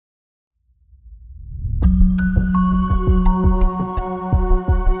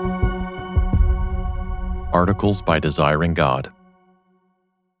Articles by Desiring God.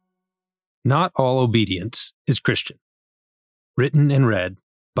 Not All Obedience is Christian. Written and read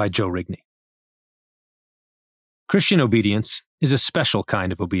by Joe Rigney. Christian obedience is a special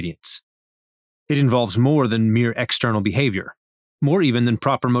kind of obedience. It involves more than mere external behavior, more even than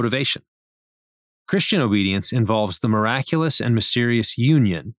proper motivation. Christian obedience involves the miraculous and mysterious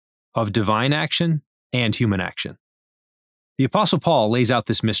union of divine action and human action. The Apostle Paul lays out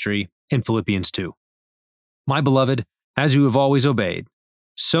this mystery in Philippians 2. My beloved, as you have always obeyed,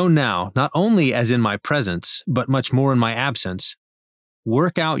 so now, not only as in my presence, but much more in my absence,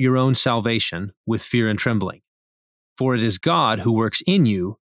 work out your own salvation with fear and trembling. For it is God who works in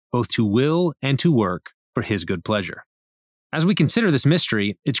you, both to will and to work for his good pleasure. As we consider this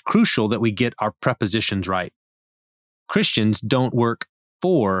mystery, it's crucial that we get our prepositions right. Christians don't work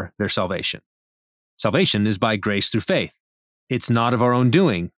for their salvation. Salvation is by grace through faith. It's not of our own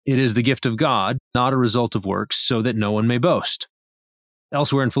doing. It is the gift of God, not a result of works, so that no one may boast.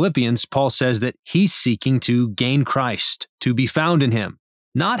 Elsewhere in Philippians, Paul says that he's seeking to gain Christ, to be found in him,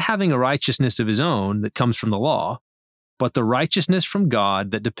 not having a righteousness of his own that comes from the law, but the righteousness from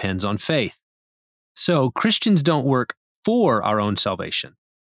God that depends on faith. So Christians don't work for our own salvation.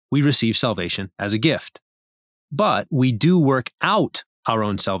 We receive salvation as a gift. But we do work out our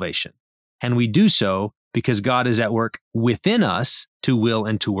own salvation, and we do so because God is at work within us to will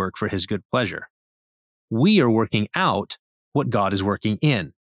and to work for his good pleasure. We are working out what God is working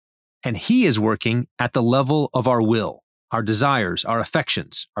in, and he is working at the level of our will, our desires, our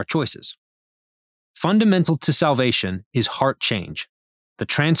affections, our choices. Fundamental to salvation is heart change, the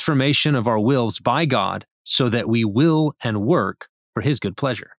transformation of our wills by God so that we will and work for his good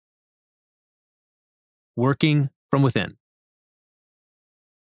pleasure. Working from within.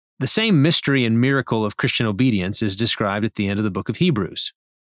 The same mystery and miracle of Christian obedience is described at the end of the book of Hebrews.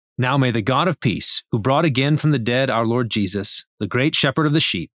 Now may the God of peace, who brought again from the dead our Lord Jesus, the great shepherd of the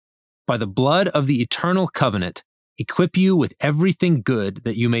sheep, by the blood of the eternal covenant, equip you with everything good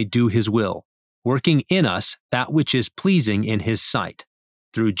that you may do his will, working in us that which is pleasing in his sight,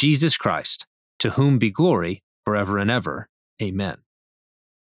 through Jesus Christ, to whom be glory forever and ever. Amen.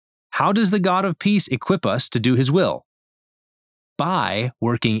 How does the God of peace equip us to do his will? By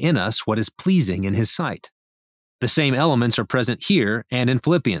working in us what is pleasing in his sight. The same elements are present here and in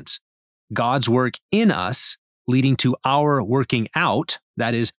Philippians. God's work in us leading to our working out,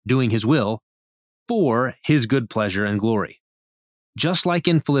 that is, doing his will, for his good pleasure and glory. Just like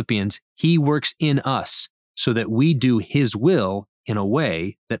in Philippians, he works in us so that we do his will in a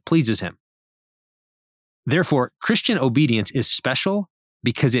way that pleases him. Therefore, Christian obedience is special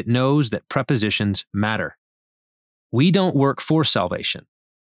because it knows that prepositions matter. We don't work for salvation.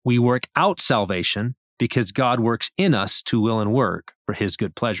 We work out salvation because God works in us to will and work for his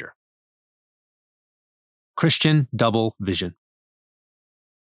good pleasure. Christian double vision.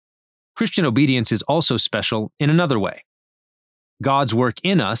 Christian obedience is also special in another way. God's work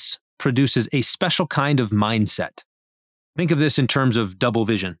in us produces a special kind of mindset. Think of this in terms of double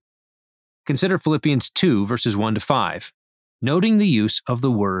vision. Consider Philippians 2, verses 1 to 5, noting the use of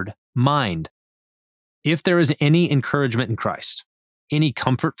the word mind. If there is any encouragement in Christ, any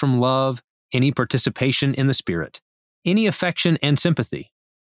comfort from love, any participation in the Spirit, any affection and sympathy,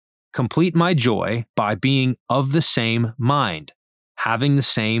 complete my joy by being of the same mind, having the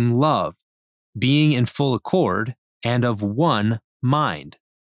same love, being in full accord, and of one mind.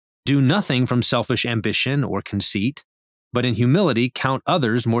 Do nothing from selfish ambition or conceit, but in humility count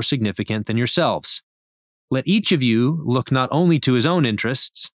others more significant than yourselves. Let each of you look not only to his own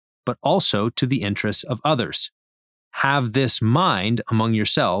interests, but also to the interests of others. Have this mind among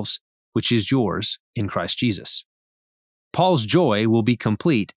yourselves, which is yours in Christ Jesus. Paul's joy will be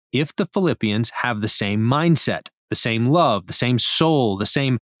complete if the Philippians have the same mindset, the same love, the same soul, the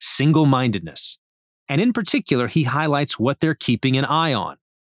same single-mindedness. And in particular, he highlights what they're keeping an eye on.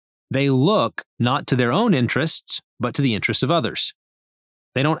 They look not to their own interests, but to the interests of others.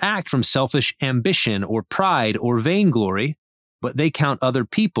 They don't act from selfish ambition or pride or vainglory, but they count other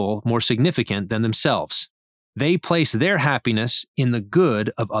people more significant than themselves. They place their happiness in the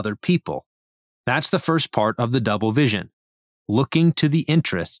good of other people. That's the first part of the double vision, looking to the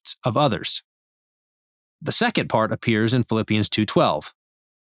interests of others. The second part appears in Philippians 2:12.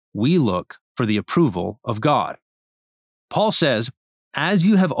 We look for the approval of God. Paul says, as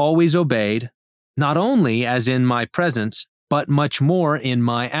you have always obeyed, not only as in my presence, but much more in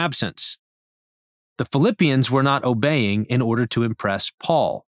my absence. The Philippians were not obeying in order to impress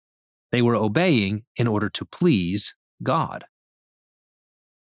Paul. They were obeying in order to please God.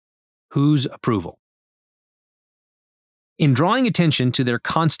 Whose approval? In drawing attention to their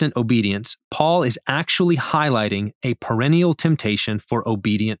constant obedience, Paul is actually highlighting a perennial temptation for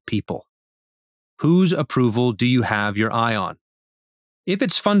obedient people. Whose approval do you have your eye on? If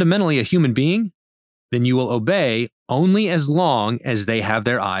it's fundamentally a human being, then you will obey only as long as they have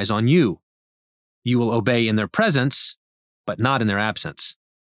their eyes on you. You will obey in their presence, but not in their absence.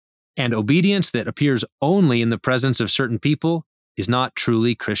 And obedience that appears only in the presence of certain people is not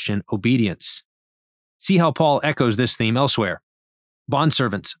truly Christian obedience. See how Paul echoes this theme elsewhere.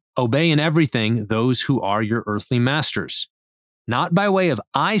 Bondservants, obey in everything those who are your earthly masters, not by way of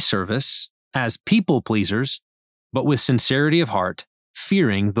eye service, as people pleasers, but with sincerity of heart,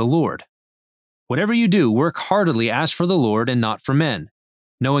 fearing the Lord. Whatever you do, work heartily as for the Lord and not for men,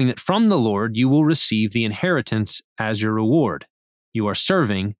 knowing that from the Lord you will receive the inheritance as your reward. You are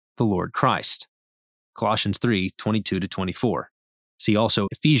serving the Lord Christ. Colossians 3:22-24. See also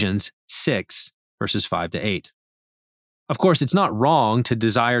Ephesians 6, verses 5-8. Of course, it's not wrong to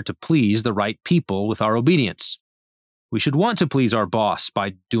desire to please the right people with our obedience. We should want to please our boss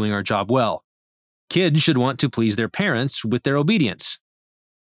by doing our job well. Kids should want to please their parents with their obedience.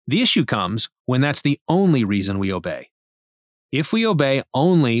 The issue comes when that's the only reason we obey. If we obey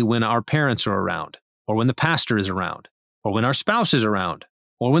only when our parents are around, or when the pastor is around, or when our spouse is around,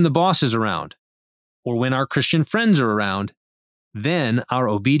 or when the boss is around, or when our Christian friends are around, then our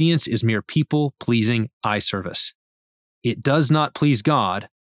obedience is mere people-pleasing eye service. It does not please God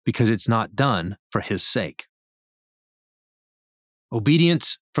because it's not done for His sake.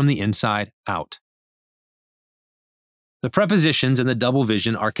 Obedience from the inside out. The prepositions in the double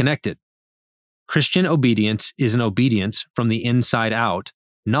vision are connected. Christian obedience is an obedience from the inside out,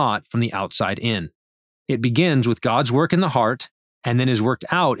 not from the outside in. It begins with God's work in the heart and then is worked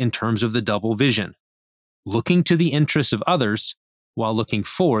out in terms of the double vision, looking to the interests of others while looking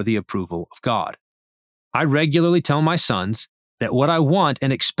for the approval of God. I regularly tell my sons that what I want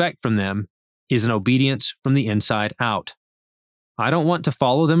and expect from them is an obedience from the inside out. I don't want to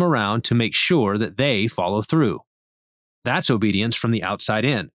follow them around to make sure that they follow through. That's obedience from the outside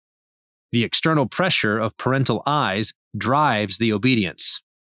in. The external pressure of parental eyes drives the obedience,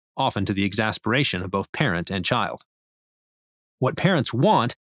 often to the exasperation of both parent and child. What parents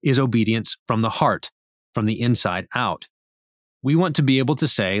want is obedience from the heart, from the inside out. We want to be able to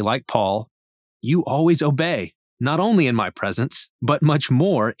say, like Paul, "You always obey, not only in my presence, but much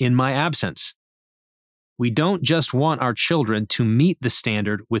more in my absence." We don't just want our children to meet the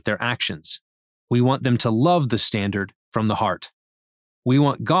standard with their actions. We want them to love the standard from the heart. We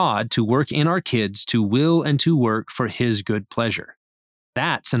want God to work in our kids to will and to work for His good pleasure.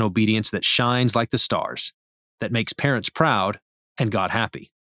 That's an obedience that shines like the stars, that makes parents proud and God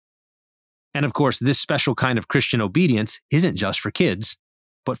happy. And of course, this special kind of Christian obedience isn't just for kids,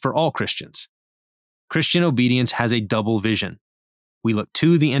 but for all Christians. Christian obedience has a double vision. We look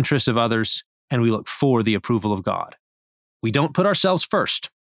to the interests of others, and we look for the approval of God. We don't put ourselves first.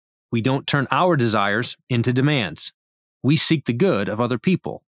 We don't turn our desires into demands. We seek the good of other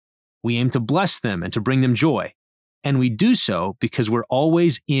people. We aim to bless them and to bring them joy. And we do so because we're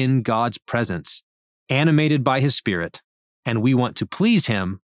always in God's presence, animated by His Spirit, and we want to please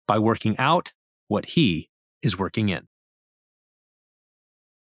Him by working out what He is working in.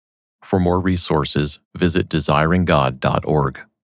 For more resources, visit desiringgod.org.